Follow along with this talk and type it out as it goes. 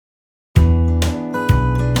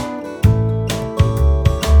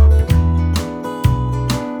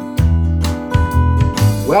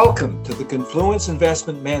Welcome to the Confluence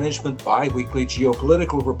Investment Management Bi-Weekly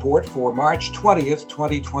Geopolitical Report for March 20th,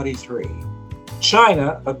 2023.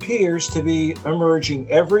 China appears to be emerging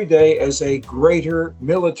every day as a greater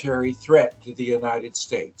military threat to the United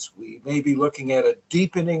States. We may be looking at a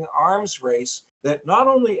deepening arms race that not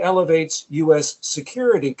only elevates U.S.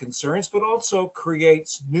 security concerns, but also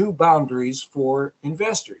creates new boundaries for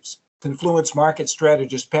investors. Confluence market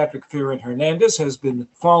strategist Fearon-Hernandez has been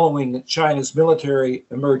following China's military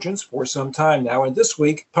emergence for some time now, and this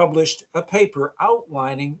week published a paper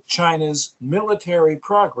outlining China's military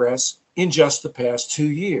progress in just the past 2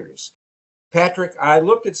 years. Patrick, I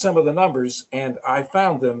looked at some of the numbers and I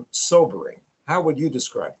found them sobering. How would you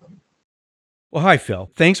describe them? Well, hi, Phil.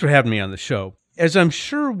 Thanks for having me on the show. As I'm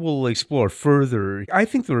sure we'll explore further, I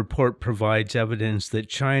think the report provides evidence that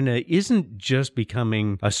China isn't just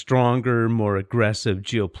becoming a stronger, more aggressive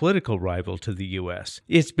geopolitical rival to the U.S.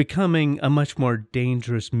 It's becoming a much more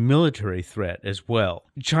dangerous military threat as well.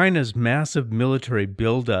 China's massive military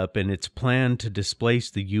buildup and its plan to displace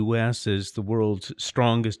the U.S. as the world's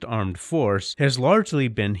strongest armed force has largely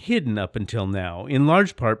been hidden up until now, in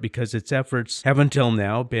large part because its efforts have until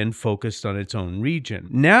now been focused on its own region.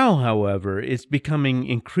 Now, however, it's becoming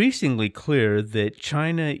increasingly clear that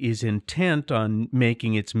China is intent on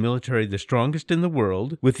making its military the strongest in the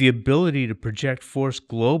world, with the ability to project force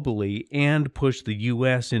globally and push the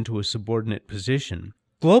U.S. into a subordinate position.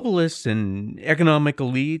 Globalists and economic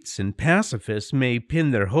elites and pacifists may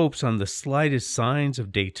pin their hopes on the slightest signs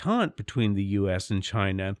of détente between the U.S. and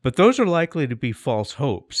China, but those are likely to be false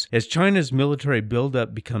hopes. As China's military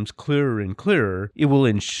buildup becomes clearer and clearer, it will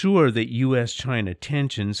ensure that U.S.-China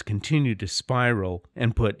tensions continue to spiral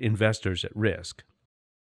and put investors at risk.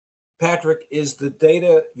 Patrick, is the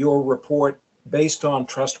data your report based on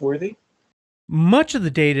trustworthy? Much of the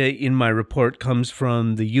data in my report comes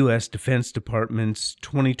from the U.S. Defense Department's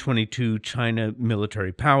 2022 China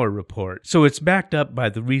Military Power Report, so it's backed up by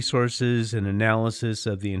the resources and analysis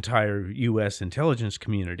of the entire U.S. intelligence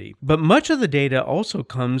community. But much of the data also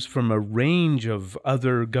comes from a range of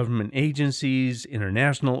other government agencies,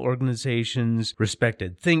 international organizations,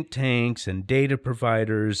 respected think tanks and data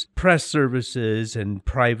providers, press services, and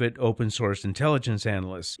private open-source intelligence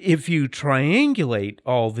analysts. If you triangulate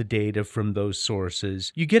all the data from those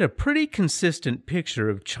sources, you get a pretty consistent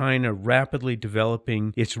picture of China rapidly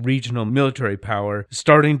developing its regional military power,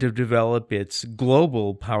 starting to develop its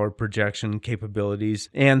global power projection capabilities,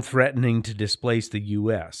 and threatening to displace the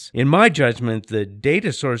U.S. In my judgment, the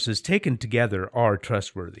data sources taken together are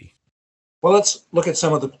trustworthy. Well, let's look at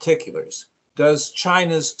some of the particulars. Does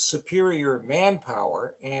China's superior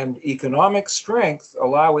manpower and economic strength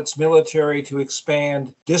allow its military to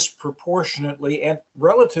expand disproportionately and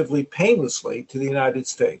relatively painlessly to the United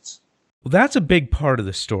States? Well, that's a big part of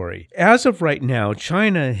the story. As of right now,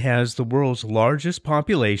 China has the world's largest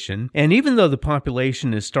population, and even though the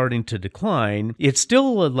population is starting to decline, it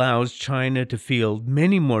still allows China to field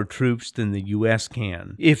many more troops than the U.S.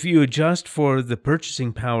 can. If you adjust for the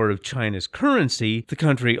purchasing power of China's currency, the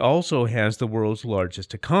country also has the world's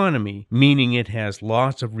largest economy, meaning it has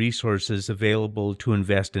lots of resources available to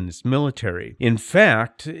invest in its military. In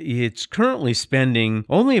fact, it's currently spending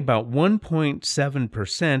only about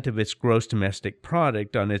 1.7% of its gross domestic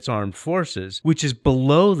product on its armed forces, which is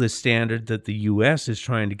below the standard that the U.S. is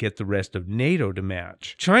trying to get the rest of NATO to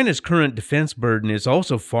match. China's current defense burden is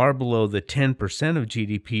also far below the 10% of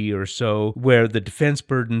GDP or so, where the defense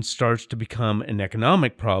burden starts to become an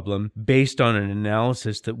economic problem based on an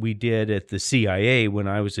analysis that we did at the CIA when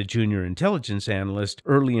I was a junior intelligence analyst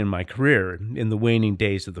early in my career, in the waning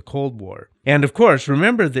days of the Cold War. And of course,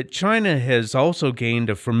 remember that China has also gained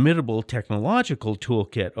a formidable technological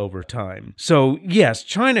toolkit over time. So yes,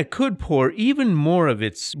 China could pour even more of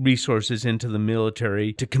its resources into the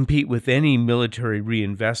military to compete with any military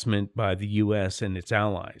reinvestment by the U.S. and its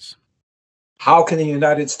allies. How can the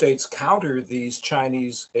United States counter these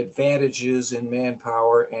Chinese advantages in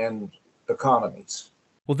manpower and economies?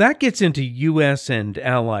 Well, that gets into U.S. and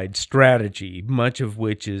allied strategy, much of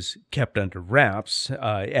which is kept under wraps,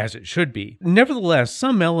 as it should be. Nevertheless,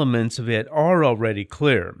 some elements of it are already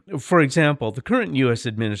clear. For example, the current U.S.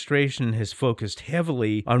 administration has focused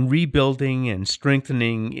heavily on rebuilding and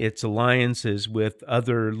strengthening its alliances with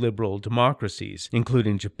other liberal democracies,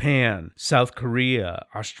 including Japan, South Korea,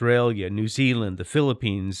 Australia, New Zealand, the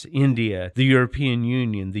Philippines, India, the European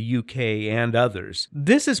Union, the UK, and others.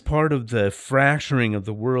 This is part of the fracturing of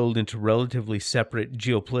the world into relatively separate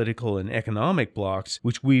geopolitical and economic blocs,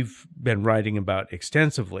 which we've been writing about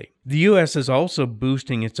extensively. The U.S. is also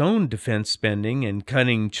boosting its own defense spending and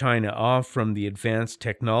cutting China off from the advanced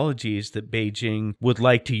technologies that Beijing would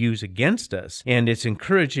like to use against us, and it's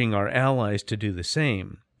encouraging our allies to do the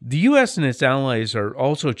same. The U.S. and its allies are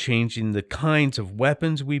also changing the kinds of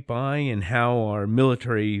weapons we buy and how our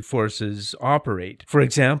military forces operate. For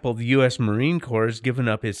example, the U.S. Marine Corps has given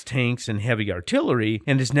up its tanks and heavy artillery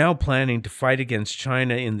and is now planning to fight against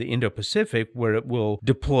China in the Indo-Pacific, where it will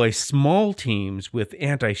deploy small teams with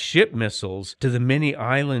anti-ship missiles to the many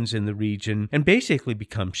islands in the region and basically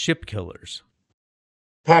become ship killers.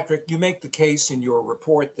 Patrick, you make the case in your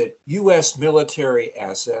report that U.S. military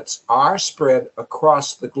assets are spread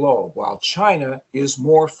across the globe, while China is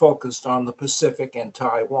more focused on the Pacific and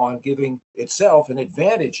Taiwan, giving itself an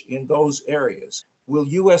advantage in those areas. Will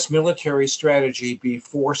U.S. military strategy be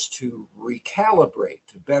forced to recalibrate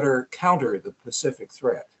to better counter the Pacific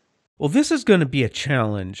threat? Well, this is going to be a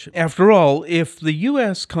challenge. After all, if the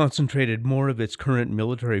U.S. concentrated more of its current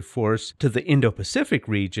military force to the Indo-Pacific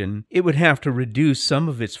region, it would have to reduce some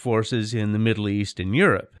of its forces in the Middle East and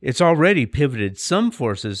Europe. It's already pivoted some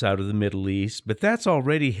forces out of the Middle East, but that's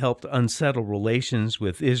already helped unsettle relations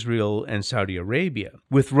with Israel and Saudi Arabia.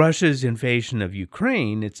 With Russia's invasion of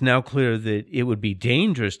Ukraine, it's now clear that it would be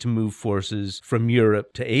dangerous to move forces from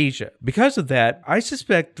Europe to Asia. Because of that, I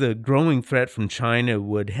suspect the growing threat from China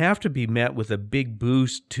would have to be met with a big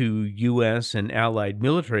boost to U.S. and allied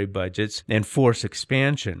military budgets and force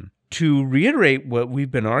expansion. To reiterate what we've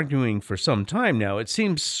been arguing for some time now, it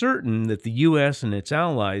seems certain that the U.S. and its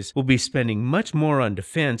allies will be spending much more on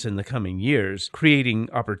defense in the coming years, creating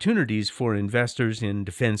opportunities for investors in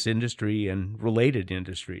defense industry and related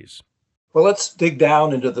industries. Well, let's dig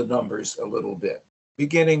down into the numbers a little bit.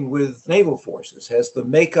 Beginning with naval forces, has the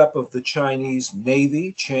makeup of the Chinese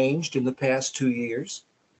Navy changed in the past 2 years?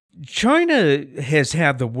 China has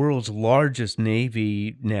had the world's largest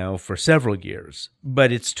navy now for several years,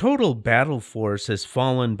 but its total battle force has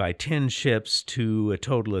fallen by 10 ships to a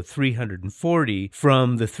total of 340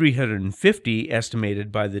 from the 350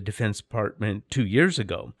 estimated by the Defense Department 2 years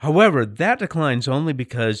ago. However, that declines only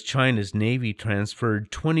because China's navy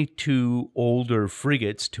transferred 22 older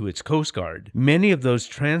frigates to its Coast Guard. Many of those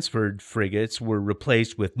transferred frigates were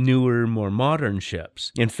replaced with newer, more modern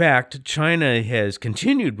ships. In fact, China has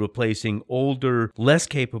continued replacing older, less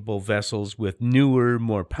capable vessels with newer,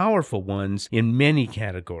 more powerful ones in many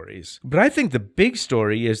categories. But I think the big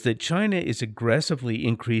story is that China is aggressively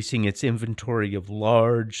increasing its inventory of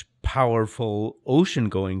large, powerful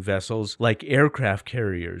ocean-going vessels like aircraft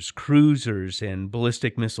carriers, cruisers, and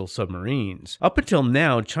ballistic missile submarines. Up until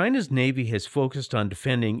now, China's Navy has focused on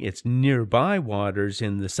defending its nearby waters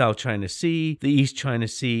in the South China Sea, the East China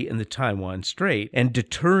Sea, and the Taiwan Strait, and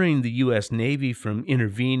deterring the U.S. Navy from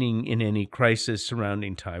intervening in any crisis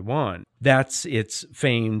surrounding Taiwan. That's its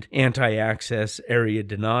famed anti-access area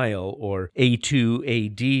denial, or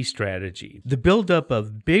A2AD strategy. The buildup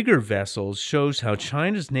of bigger vessels shows how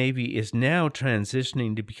China's Navy is now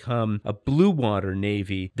transitioning to become a blue water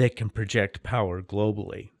Navy that can project power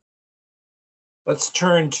globally. Let's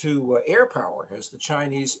turn to air power. Has the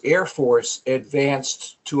Chinese Air Force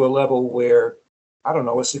advanced to a level where,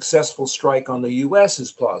 a successful strike on the U.S.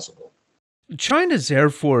 is plausible? China's Air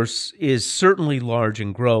Force is certainly large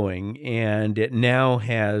and growing, and it now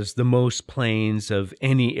has the most planes of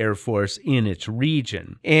any Air Force in its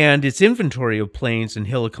region. And its inventory of planes and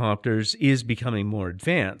helicopters is becoming more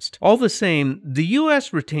advanced. All the same, the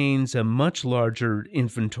U.S. retains a much larger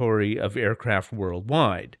inventory of aircraft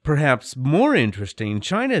worldwide. Perhaps more interesting,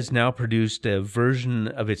 China has now produced a version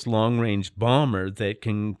of its long-range bomber that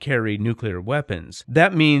can carry nuclear weapons.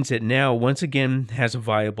 That means it now once again has a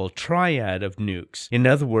viable triad of nukes. In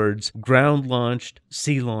other words, ground-launched,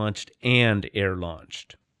 sea-launched, and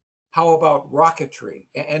air-launched. How about rocketry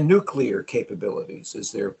and nuclear capabilities?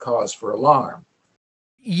 Is there cause for alarm?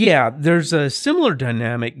 Yeah, there's a similar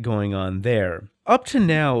dynamic going on there. Up to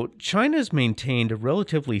now, China's maintained a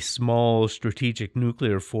relatively small strategic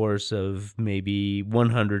nuclear force of maybe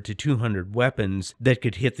 100 to 200 weapons that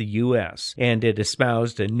could hit the U.S., and it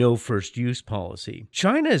espoused a no-first-use policy.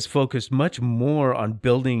 China has focused much more on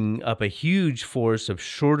building up a huge force of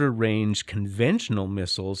shorter-range conventional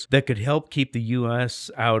missiles that could help keep the U.S.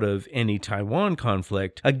 out of any Taiwan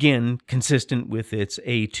conflict, again, consistent with its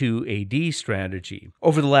A2AD strategy.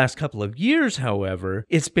 Over the last couple of years, however,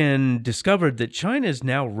 it's been discovered that that China is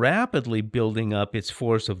now rapidly building up its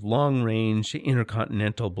force of long-range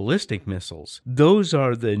intercontinental ballistic missiles. Those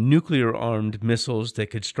are the nuclear-armed missiles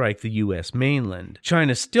that could strike the U.S. mainland.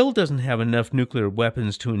 China still doesn't have enough nuclear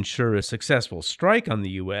weapons to ensure a successful strike on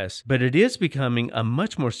the U.S., but it is becoming a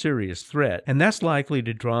much more serious threat, and that's likely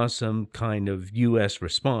to draw some kind of U.S.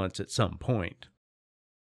 response at some point.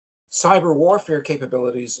 Cyber warfare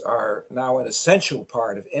capabilities are now an essential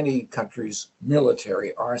part of any country's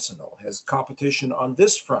military arsenal. Has competition on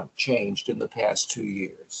this front changed in the past 2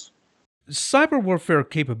 years? Cyber warfare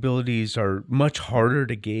capabilities are much harder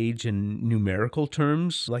to gauge in numerical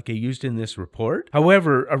terms, like I used in this report.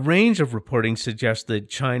 However, a range of reporting suggests that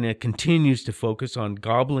China continues to focus on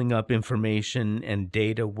gobbling up information and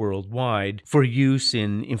data worldwide for use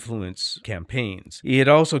in influence campaigns. It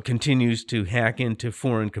also continues to hack into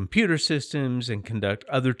foreign computer systems and conduct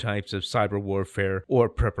other types of cyber warfare or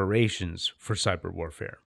preparations for cyber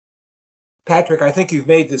warfare. Patrick, I think you've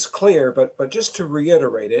made this clear, but just to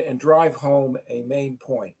reiterate it and drive home a main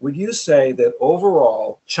point, would you say that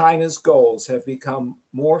overall China's goals have become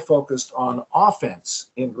more focused on offense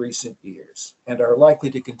in recent years and are likely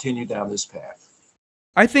to continue down this path?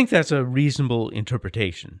 I think that's a reasonable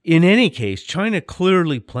interpretation. In any case, China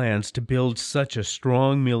clearly plans to build such a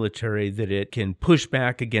strong military that it can push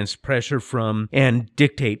back against pressure from and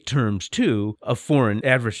dictate terms to a foreign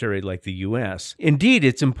adversary like the U.S. Indeed,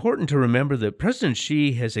 it's important to remember that President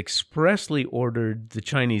Xi has expressly ordered the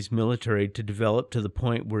Chinese military to develop to the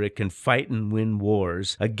point where it can fight and win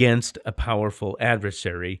wars against a powerful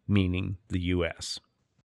adversary, meaning the U.S.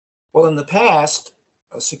 Well, in the past,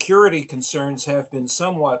 security concerns have been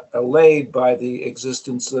somewhat allayed by the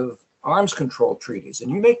existence of arms control treaties.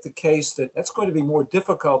 And you make the case that that's going to be more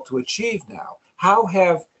difficult to achieve now. How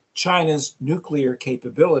have China's nuclear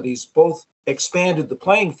capabilities both expanded the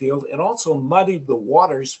playing field and also muddied the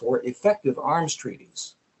waters for effective arms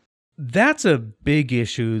treaties? That's a big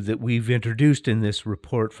issue that we've introduced in this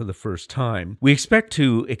report for the first time. We expect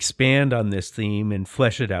to expand on this theme and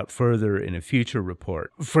flesh it out further in a future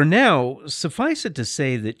report. For now, suffice it to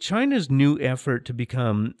say that China's new effort to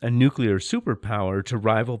become a nuclear superpower to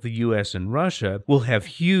rival the US and Russia will have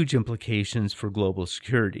huge implications for global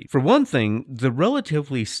security. For one thing, the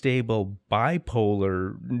relatively stable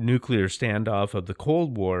bipolar nuclear standoff of the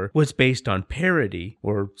Cold War was based on parity,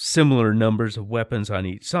 or similar numbers of weapons on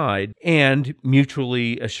each side, and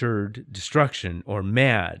mutually assured destruction, or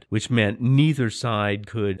MAD, which meant neither side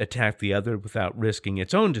could attack the other without risking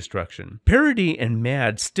its own destruction. Parity and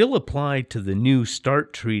MAD still apply to the New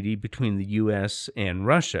START treaty between the US and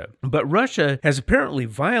Russia, but Russia has apparently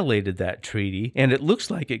violated that treaty, and it looks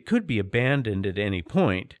like it could be abandoned at any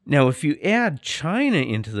point. Now, if you add China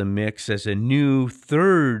into the mix as a new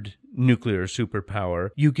third nuclear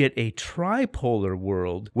superpower, you get a tripolar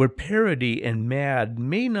world where parity and MAD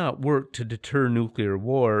may not work to deter nuclear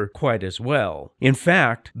war quite as well. In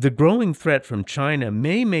fact, the growing threat from China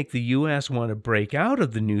may make the U.S. want to break out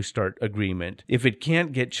of the New START agreement if it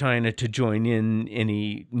can't get China to join in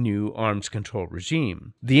any new arms control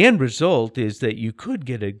regime. The end result is that you could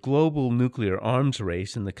get a global nuclear arms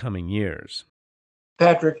race in the coming years.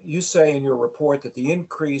 Patrick, you say in your report that the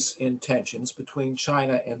increase in tensions between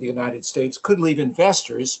China and the United States could leave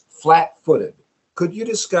investors flat-footed. Could you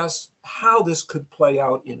discuss how this could play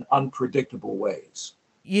out in unpredictable ways?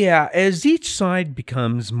 Yeah, as each side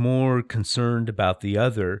becomes more concerned about the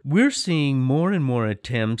other, we're seeing more and more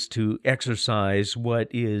attempts to exercise what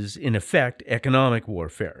is, in effect, economic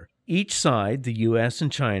warfare. Each side, the U.S. and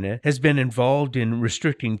China, has been involved in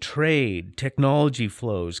restricting trade, technology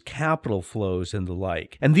flows, capital flows, and the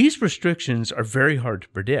like. And these restrictions are very hard to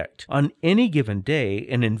predict. On any given day,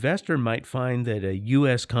 an investor might find that a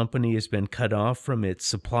U.S. company has been cut off from its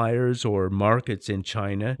suppliers or markets in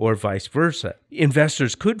China, or vice versa.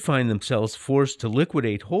 Investors could find themselves forced to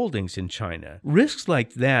liquidate holdings in China. Risks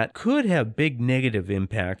like that could have big negative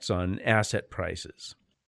impacts on asset prices.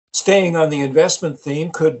 Staying on the investment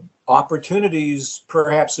theme, could opportunities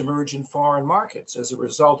perhaps emerge in foreign markets as a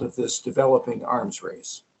result of this developing arms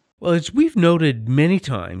race? Well, as we've noted many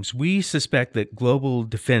times, we suspect that global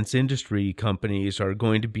defense industry companies are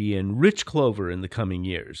going to be in rich clover in the coming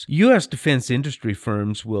years. U.S. defense industry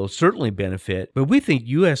firms will certainly benefit, but we think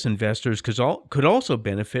U.S. investors could also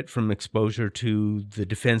benefit from exposure to the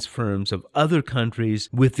defense firms of other countries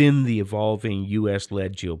within the evolving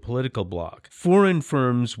U.S.-led geopolitical bloc. Foreign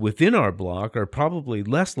firms within our bloc are probably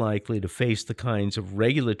less likely to face the kinds of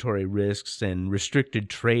regulatory risks and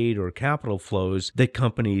restricted trade or capital flows that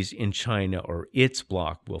companies in China or its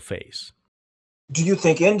bloc will face. Do you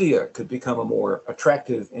think India could become a more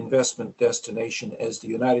attractive investment destination as the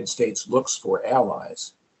United States looks for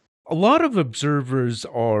allies? A lot of observers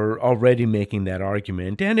are already making that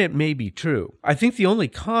argument, and it may be true. I think the only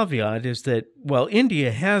caveat is that while India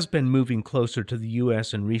has been moving closer to the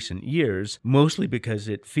U.S. in recent years, mostly because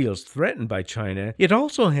it feels threatened by China, it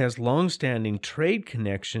also has long-standing trade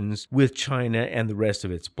connections with China and the rest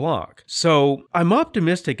of its bloc. So I'm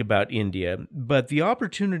optimistic about India, but the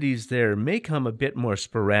opportunities there may come a bit more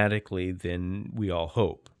sporadically than we all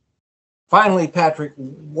hope. Finally, Patrick,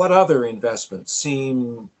 what other investments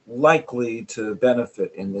seem likely to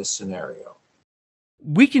benefit in this scenario?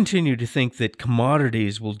 We continue to think that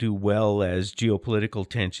commodities will do well as geopolitical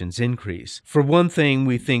tensions increase. For one thing,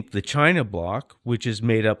 we think the China bloc, which is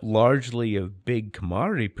made up largely of big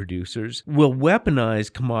commodity producers, will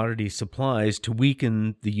weaponize commodity supplies to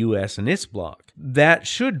weaken the U.S. and its bloc. That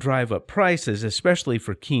should drive up prices, especially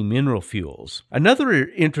for key mineral fuels. Another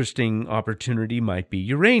interesting opportunity might be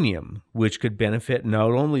uranium, which could benefit not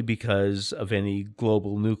only because of any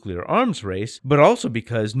global nuclear arms race, but also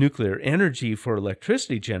because nuclear energy for electricity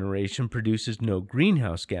generation produces no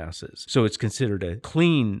greenhouse gases, so it's considered a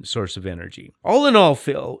clean source of energy. All in all,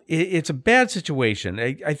 Phil, it's a bad situation.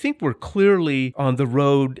 I think we're clearly on the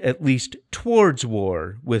road, at least towards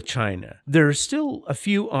war with China. There are still a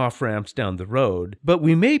few off-ramps down the road, but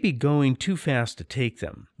we may be going too fast to take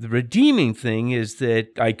them. The redeeming thing is that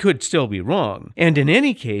I could still be wrong. And in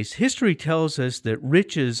any case, history tells us that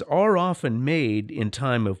riches are often made in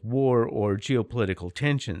time of war or geopolitical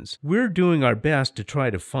tensions. We're doing our best to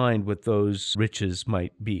try to find what those riches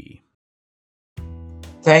might be.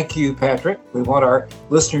 Thank you, Patrick. We want our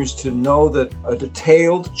listeners to know that a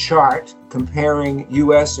detailed chart comparing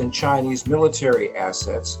U.S. and Chinese military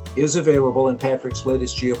assets is available in Patrick's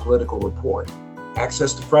latest geopolitical report.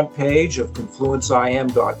 Access the front page of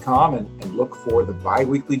confluenceim.com and look for the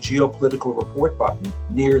biweekly geopolitical report button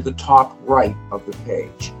near the top right of the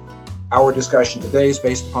page. Our discussion today is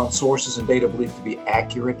based upon sources and data believed to be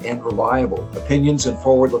accurate and reliable. Opinions and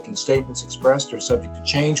forward-looking statements expressed are subject to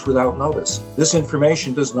change without notice. This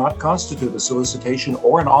information does not constitute a solicitation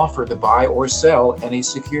or an offer to buy or sell any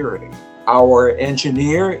security. Our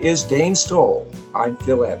engineer is Dane Stoll. I'm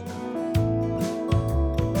Phil Edmonds.